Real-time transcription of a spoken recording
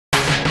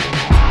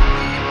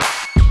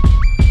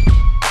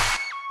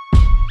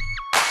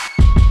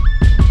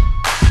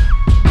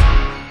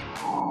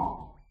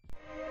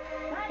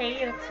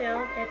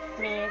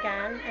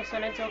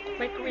just want to do a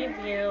quick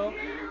review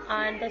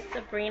on the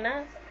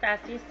Sabrina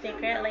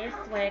SassySecret lace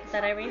wig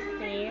that I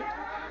received.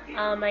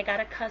 I got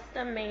a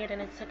custom made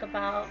and it took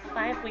about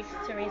 5 weeks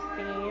to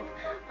receive.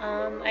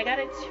 I got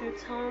a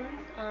two-tone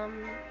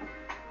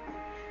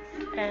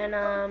and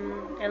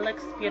it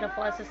looks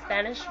beautiful. It's a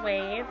Spanish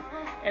wave.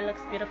 It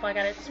looks beautiful. I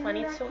got it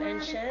 22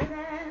 inches.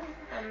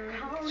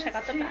 Check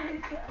out the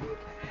back.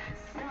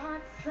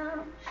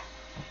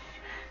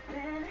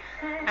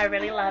 I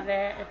really love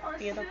it. It's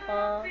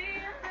beautiful.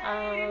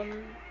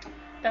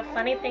 The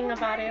funny thing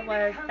about it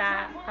was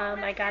that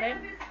I got it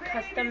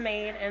custom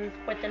made, and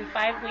within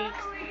 5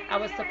 weeks I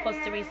was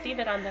supposed to receive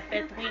it on the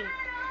 5th week.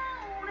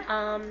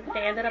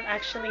 They ended up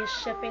actually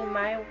shipping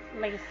my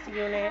lace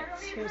unit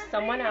to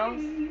someone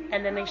else,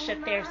 and then they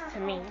shipped theirs to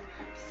me.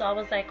 So I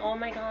was like, oh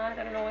my god,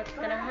 I don't know what's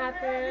gonna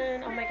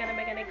happen. Oh my god, am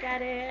I gonna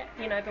get it?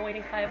 You know, I've been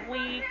waiting 5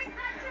 weeks.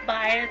 But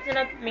I ended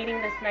up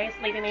meeting this nice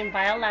lady named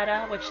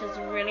Violetta, which is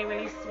really,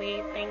 really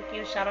sweet. Thank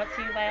you. Shout out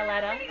to you,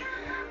 Violetta.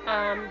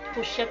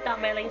 Who shipped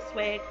out my lace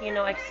wig, you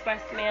know,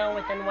 express mail.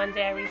 Within 1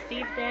 day I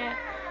received it.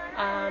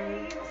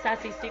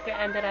 SassySecret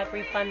ended up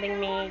refunding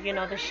me, you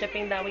know, the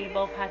shipping that we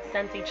both had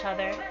sent each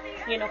other,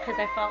 you know, because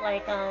I felt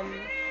like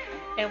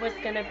it was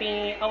going to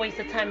be a waste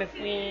of time if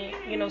we,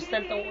 you know,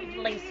 sent the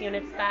lace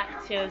units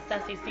back to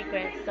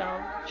SassySecret. So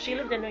she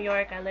lived in New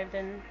York, I lived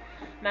in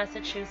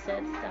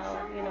Massachusetts,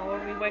 so, you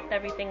know, we worked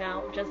everything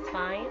out just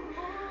fine.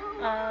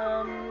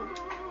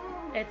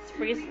 It's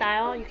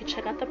freestyle. You can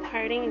check out the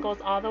parting. It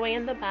goes all the way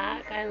in the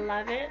back. I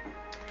love it.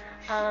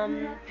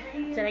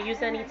 Did I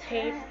use any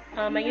tape?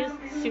 I used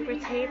super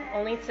tape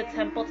only to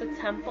temple,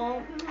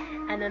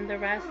 and then the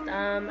rest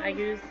I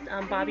used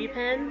bobby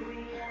pins.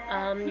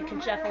 You can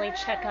definitely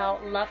check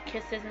out Love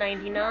Kisses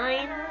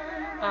 99,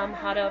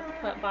 how to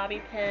put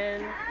bobby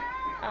pins.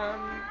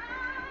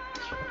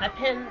 I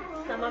pinned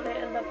some of it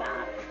in the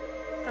back,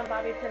 some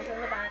bobby pins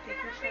in the back. You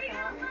can check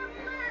out.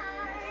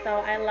 So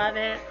I love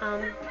it.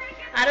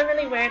 I don't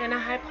really wear it in a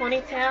high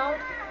ponytail,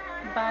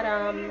 but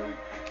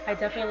I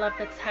definitely love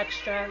the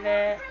texture of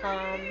it.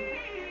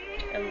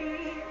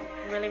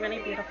 It's really, really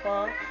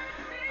beautiful.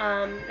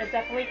 It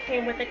definitely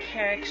came with a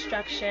care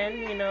instruction,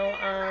 you know,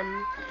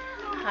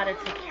 how to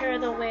take care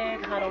of the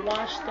wig, how to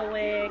wash the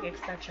wig,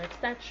 etc.,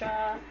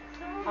 etc.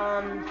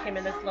 Came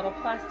in this little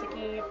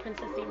plasticky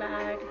princessy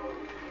bag.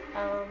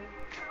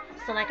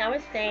 So like I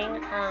was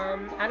saying,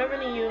 I don't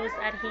really use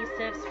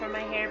adhesives for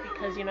my hair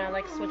because, you know, I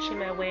like switching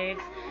my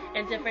wigs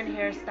and different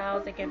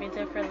hairstyles that give me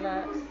different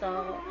looks.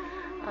 So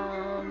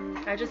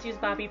I just use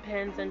bobby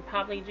pins and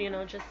probably, you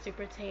know, just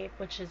super tape,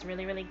 which is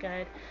really, really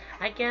good.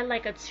 I get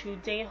like a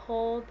 2-day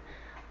hold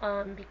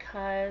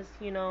because,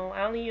 you know,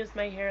 I only use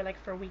my hair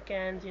like for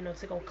weekends, you know,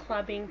 to go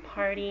clubbing,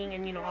 partying,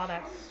 and, you know, all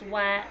that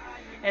sweat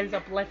ends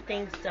up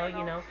lifting. So,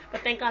 you know,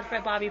 but thank God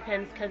for bobby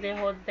pins because it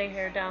holds their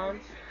hair down.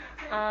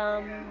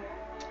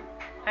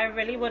 I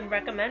really would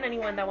recommend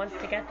anyone that wants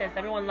to get this.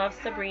 Everyone loves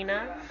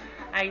Sabrina.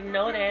 I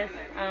noticed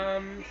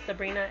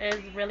Sabrina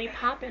is really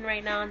popping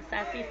right now on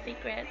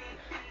SassySecret.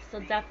 So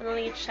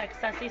definitely check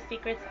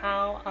SassySecret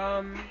out.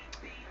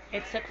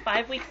 It took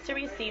 5 weeks to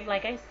receive,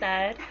 like I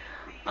said.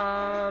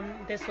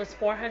 This was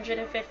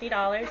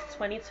 $450,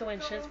 22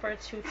 inches for a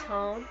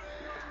two-tone.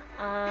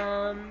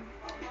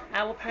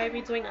 I will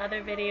probably be doing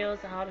other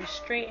videos on how to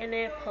straighten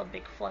it, put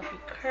big fluffy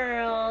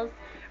curls.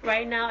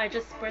 Right now I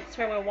just spritzed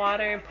her with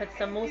water and put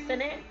some mousse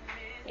in it,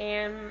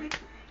 and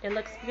it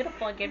looks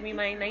beautiful. It gave me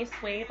my nice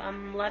wave.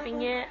 I'm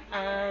loving it.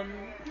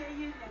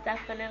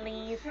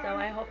 Definitely. So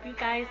I hope you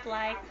guys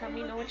like. Tell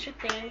me know what you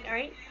think.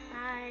 Alright,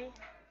 bye.